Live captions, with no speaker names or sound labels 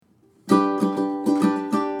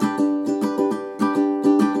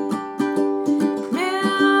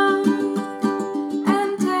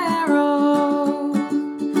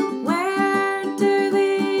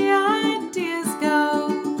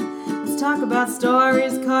about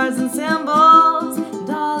stories, cards, and symbols, and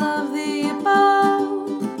all of the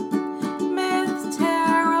above. Myth,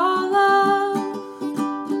 tarot, love.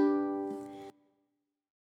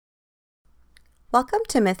 Welcome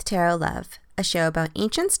to Myth, Tarot, Love, a show about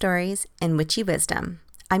ancient stories and witchy wisdom.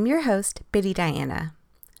 I'm your host, Biddy Diana.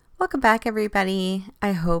 Welcome back, everybody.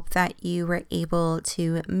 I hope that you were able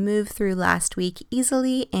to move through last week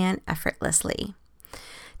easily and effortlessly.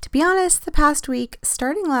 To be honest, the past week,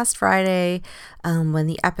 starting last Friday, when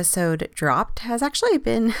the episode dropped, has actually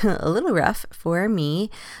been a little rough for me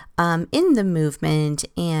in the movement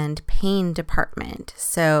and pain department.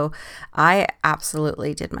 So I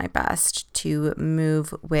absolutely did my best to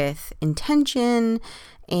move with intention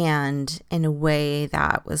and in a way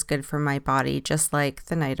that was good for my body, just like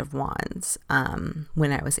the Knight of Wands,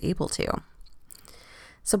 when I was able to.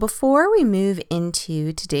 So before we move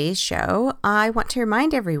into today's show, I want to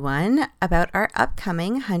remind everyone about our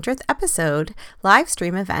upcoming 100th episode live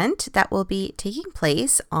stream event that will be taking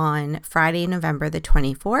place on Friday, November the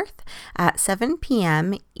 24th at 7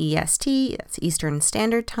 p.m. EST, that's Eastern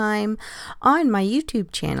Standard Time, on my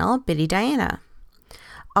YouTube channel, Biddy Diana.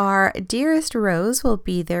 Our dearest Rose will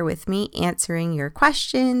be there with me answering your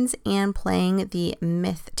questions and playing the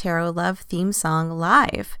Myth Tarot Love theme song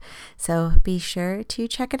live. So be sure to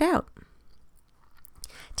check it out.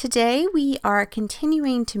 Today we are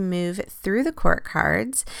continuing to move through the court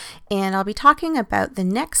cards, and I'll be talking about the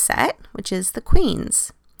next set, which is the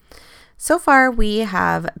Queens. So far, we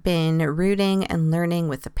have been rooting and learning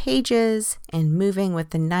with the pages and moving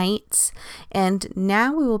with the knights, and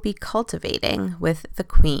now we will be cultivating with the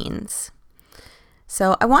queens.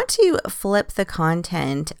 So I want to flip the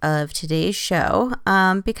content of today's show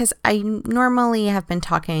because I normally have been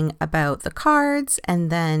talking about the cards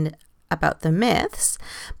and then about the myths,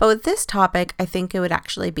 but with this topic, I think it would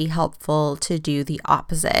actually be helpful to do the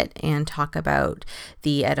opposite and talk about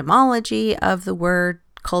the etymology of the word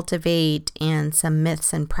cultivate and some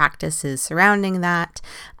myths and practices surrounding that,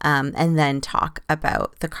 and then talk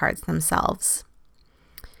about the cards themselves.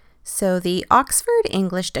 So the Oxford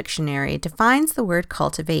English Dictionary defines the word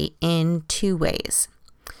cultivate in two ways.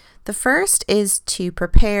 The first is to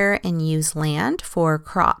prepare and use land for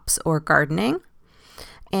crops or gardening.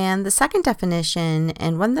 And the second definition,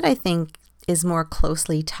 and one that I think is more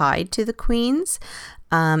closely tied to the Queens,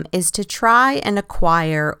 is to try and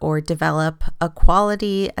acquire or develop a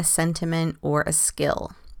quality, a sentiment, or a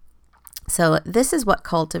skill. So this is what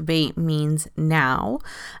cultivate means now,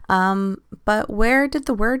 but where did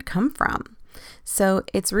the word come from? So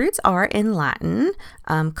its roots are in Latin,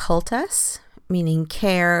 cultus, meaning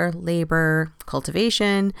care, labor,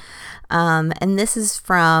 cultivation, and this is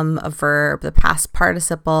from a verb, the past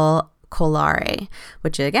participle colare,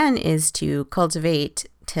 which again is to cultivate,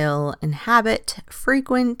 till, inhabit,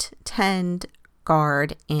 frequent, tend,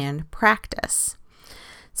 guard, and practice.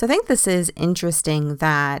 So I think this is interesting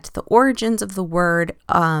that the origins of the word,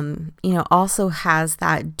 also has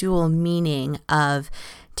that dual meaning of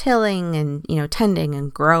tilling and, tending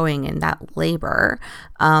and growing and that labor,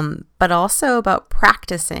 but also about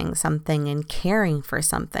practicing something and caring for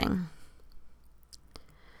something.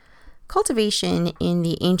 Cultivation in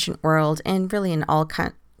the ancient world, and really in all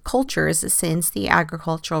cultures since the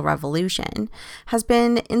agricultural revolution, has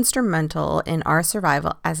been instrumental in our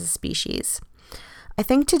survival as a species. I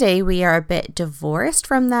think today we are a bit divorced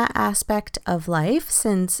from that aspect of life,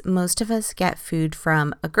 since most of us get food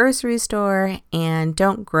from a grocery store and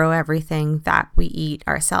don't grow everything that we eat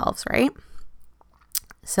ourselves, right?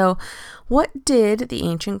 So what did the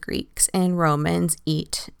ancient Greeks and Romans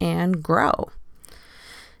eat and grow?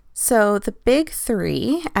 So the big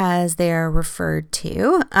three, as they are referred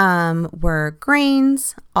to, were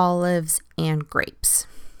grains, olives, and grapes,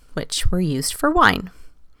 which were used for wine.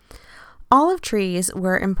 Olive trees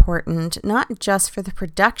were important not just for the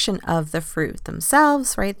production of the fruit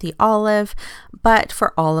themselves, right, the olive, but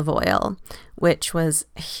for olive oil, which was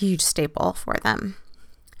a huge staple for them.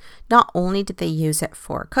 Not only did they use it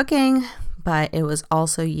for cooking, but it was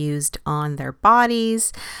also used on their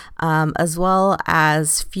bodies, as well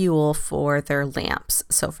as fuel for their lamps.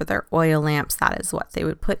 So for their oil lamps, that is what they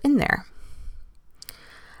would put in there.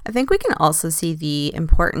 I think we can also see the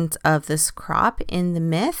importance of this crop in the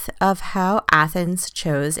myth of how Athens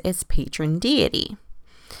chose its patron deity.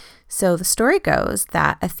 So the story goes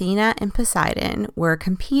that Athena and Poseidon were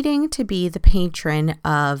competing to be the patron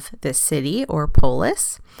of this city or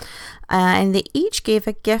polis, and they each gave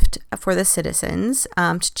a gift for the citizens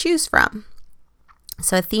to choose from.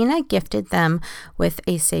 So Athena gifted them with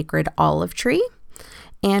a sacred olive tree,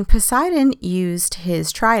 and Poseidon used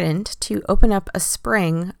his trident to open up a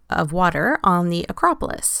spring of water on the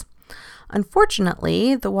Acropolis.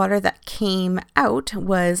 Unfortunately, the water that came out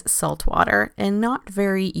was salt water and not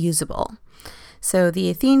very usable. So the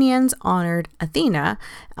Athenians honored Athena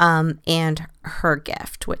and her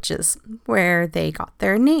gift, which is where they got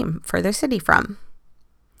their name for their city from.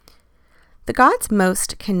 The gods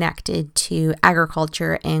most connected to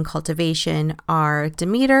agriculture and cultivation are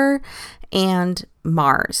Demeter and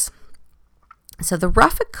Mars. So the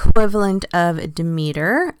rough equivalent of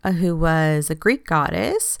Demeter, who was a Greek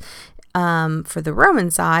goddess, for the Roman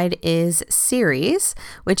side is Ceres,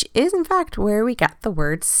 which is in fact where we get the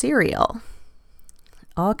word cereal.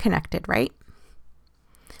 All connected, right?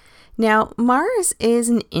 Now, Mars is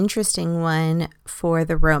an interesting one for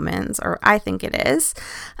the Romans, or I think it is,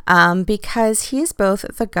 because he is both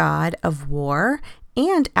the god of war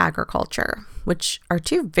and agriculture, which are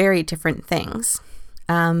two very different things.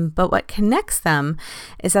 But what connects them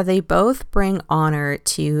is that they both bring honor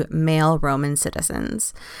to male Roman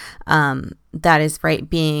citizens. That is, right,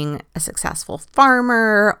 being a successful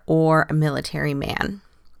farmer or a military man.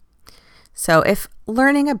 So if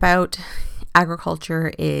learning about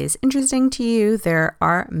agriculture is interesting to you, there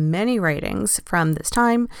are many writings from this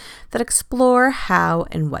time that explore how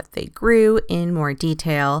and what they grew in more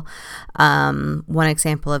detail. One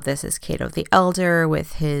example of this is Cato the Elder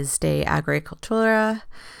with his De Agricultura,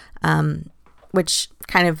 which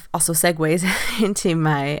kind of also segues into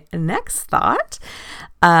my next thought,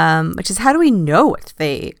 which is how do we know what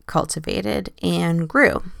they cultivated and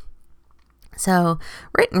grew? So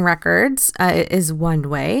written records is one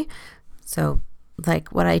way. So like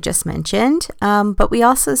what I just mentioned, but we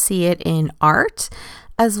also see it in art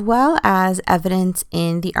as well as evidence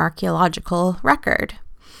in the archaeological record.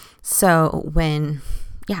 So when,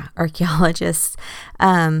 archaeologists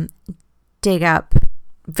dig up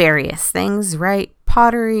various things, right?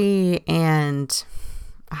 Pottery and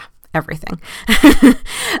everything.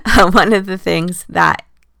 One of the things that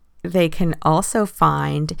they can also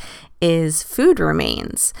find is food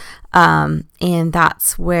remains. And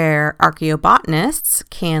that's where archaeobotanists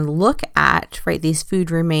can look at, right, these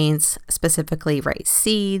food remains, specifically, right,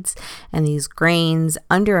 seeds and these grains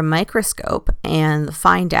under a microscope and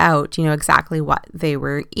find out, exactly what they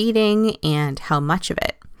were eating and how much of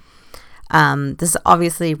it. This is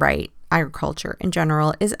obviously, right, agriculture in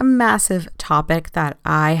general is a massive topic that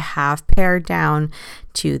I have pared down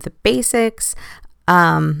to the basics.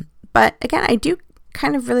 But again, I do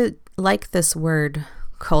kind of really like this word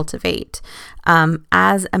cultivate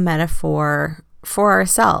as a metaphor for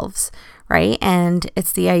ourselves, right? And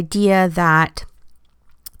it's the idea that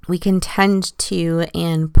we can tend to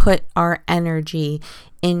and put our energy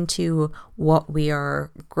into what we are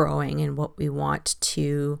growing and what we want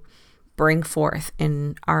to bring forth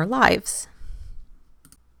in our lives.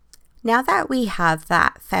 Now that we have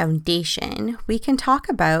that foundation, we can talk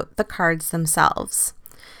about the cards themselves.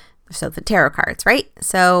 So the tarot cards, right?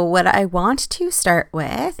 So what I want to start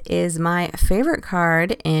with is my favorite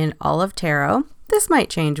card in all of tarot. This might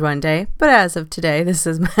change one day, but as of today, this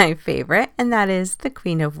is my favorite, and that is the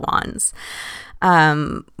Queen of Wands,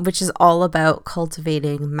 which is all about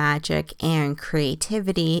cultivating magic and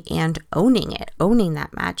creativity and owning it, owning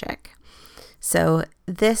that magic. So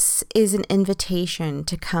this is an invitation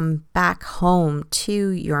to come back home to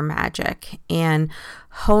your magic and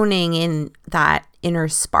honing in that inner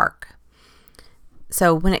spark.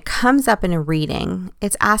 So when it comes up in a reading,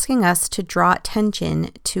 it's asking us to draw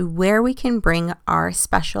attention to where we can bring our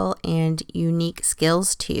special and unique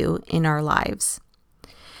skills to in our lives.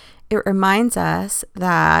 It reminds us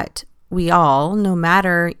that we all, no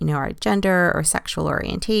matter, our gender or sexual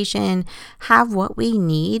orientation, have what we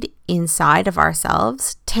need inside of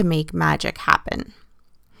ourselves to make magic happen.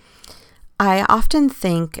 I often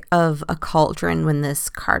think of a cauldron when this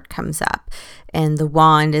card comes up, and the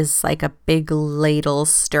wand is like a big ladle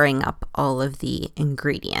stirring up all of the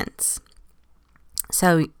ingredients.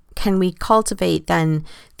 So can we cultivate then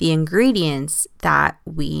the ingredients that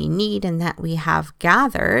we need and that we have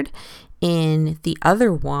gathered in the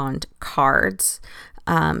other wand cards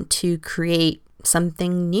to create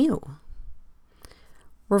something new?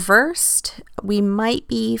 Reversed, we might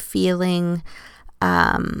be feeling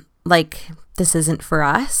like this isn't for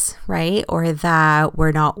us, right? Or that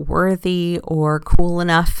we're not worthy or cool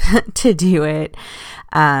enough to do it,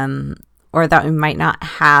 or that we might not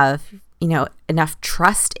have, enough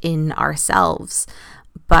trust in ourselves.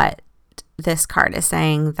 But this card is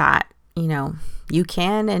saying that, you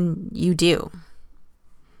can and you do.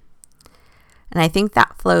 And I think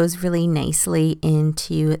that flows really nicely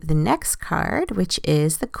into the next card, which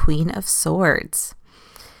is the Queen of Swords.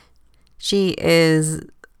 She is,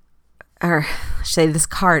 or should I say this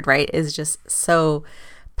card, right, is just so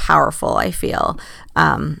powerful, I feel,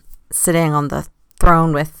 sitting on the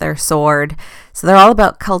throne with their sword. So they're all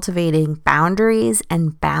about cultivating boundaries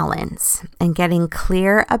and balance and getting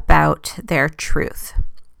clear about their truth.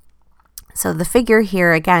 So the figure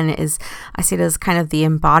here, again, I see it as kind of the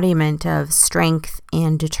embodiment of strength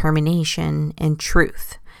and determination and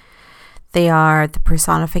truth. They are the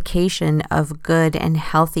personification of good and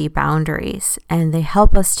healthy boundaries, and they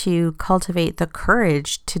help us to cultivate the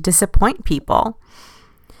courage to disappoint people.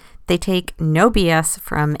 They take no BS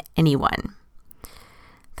from anyone.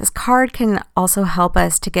 This card can also help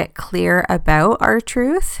us to get clear about our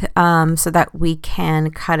truth so that we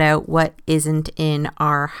can cut out what isn't in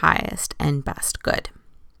our highest and best good.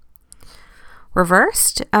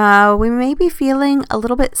 Reversed, we may be feeling a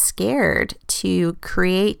little bit scared to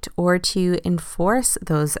create or to enforce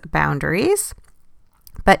those boundaries,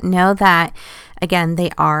 but know that, again, they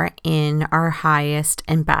are in our highest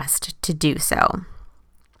and best to do so.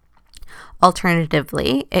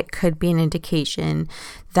 Alternatively, it could be an indication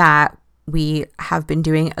that we have been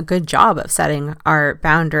doing a good job of setting our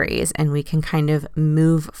boundaries and we can kind of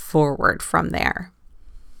move forward from there.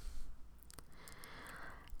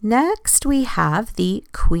 Next, we have the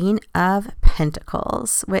Queen of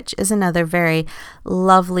Pentacles, which is another very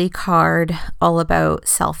lovely card, all about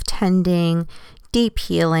self-tending, deep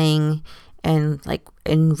healing, and like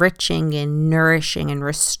enriching and nourishing and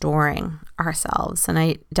restoring ourselves. And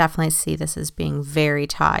I definitely see this as being very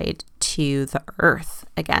tied to the earth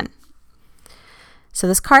again. So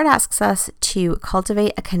this card asks us to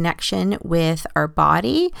cultivate a connection with our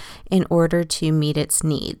body in order to meet its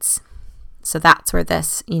needs. So that's where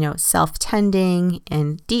this, self-tending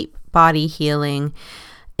and deep body healing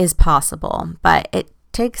is possible, but it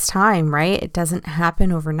takes time, right? It doesn't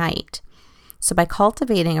happen overnight. So by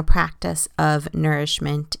cultivating a practice of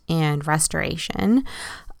nourishment and restoration,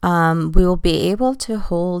 we will be able to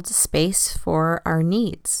hold space for our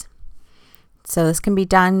needs. So this can be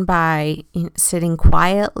done by sitting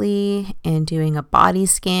quietly and doing a body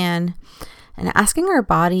scan and asking our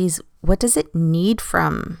bodies, what does it need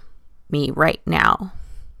from me right now?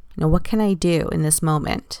 What can I do in this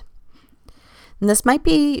moment? And this might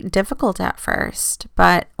be difficult at first,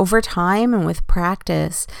 but over time and with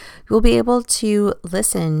practice, you'll be able to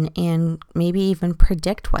listen and maybe even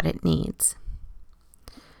predict what it needs.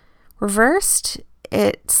 Reversed,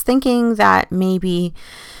 it's thinking that maybe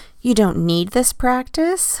you don't need this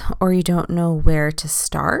practice or you don't know where to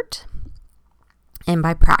start. And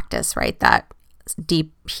by practice, right, that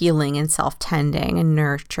deep healing and self-tending and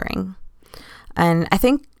nurturing. And I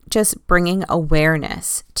think just bringing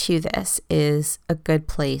awareness to this is a good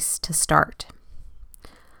place to start.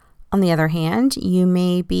 On the other hand, you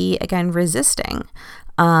may be, again, resisting.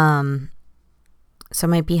 So it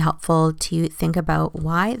might be helpful to think about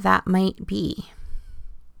why that might be.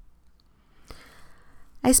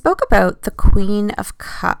 I spoke about the Queen of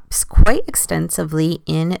Cups quite extensively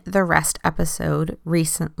in the rest episode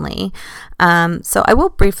recently. So I will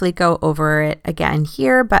briefly go over it again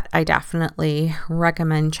here, but I definitely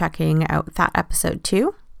recommend checking out that episode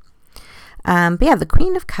too. But yeah, the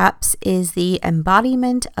Queen of Cups is the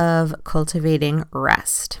embodiment of cultivating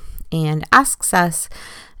rest and asks us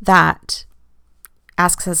to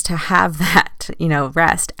have that,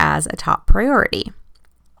 rest as a top priority.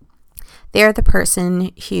 They're the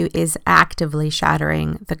person who is actively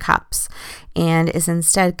shattering the cups and is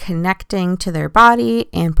instead connecting to their body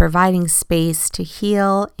and providing space to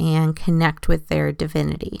heal and connect with their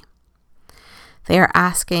divinity. They are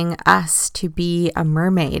asking us to be a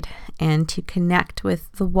mermaid and to connect with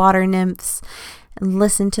the water nymphs and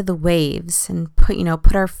listen to the waves and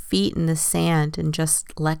put our feet in the sand and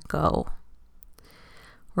just let go.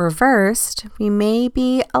 Reversed, we may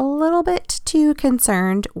be a little bit too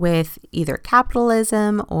concerned with either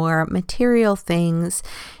capitalism or material things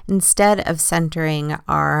instead of centering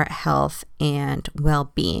our health and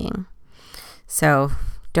well-being. So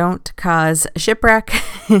don't cause a shipwreck,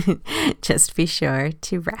 just be sure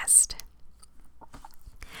to rest.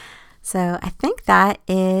 So I think that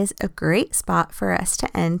is a great spot for us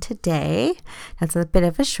to end today. That's a bit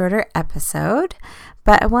of a shorter episode,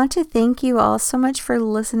 but I want to thank you all so much for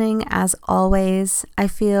listening. As always, I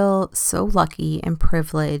feel so lucky and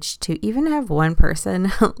privileged to even have one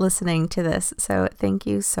person listening to this. So thank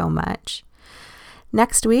you so much.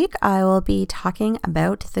 Next week, I will be talking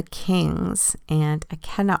about the kings, and I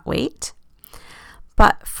cannot wait.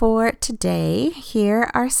 But for today, here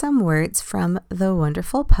are some words from the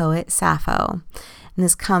wonderful poet Sappho. And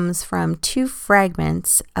this comes from two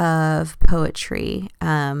fragments of poetry,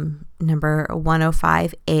 number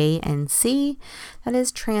 105A and C, that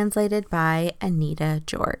is translated by Anita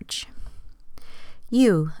George.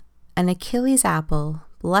 You, an Achilles apple,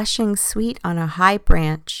 blushing sweet on a high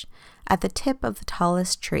branch, at the tip of the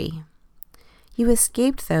tallest tree. You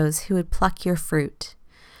escaped those who would pluck your fruit.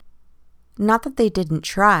 Not that they didn't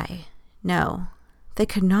try. No, they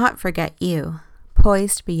could not forget you,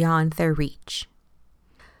 poised beyond their reach.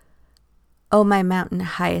 O my mountain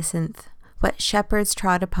hyacinth, what shepherds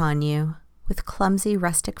trod upon you, with clumsy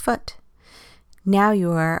rustic foot. Now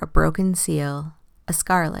you are a broken seal, a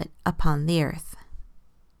scarlet upon the earth.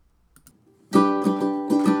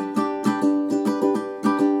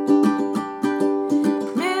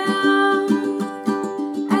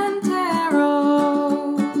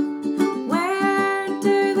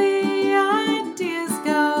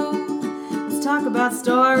 About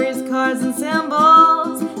stories, cards, and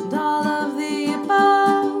symbols,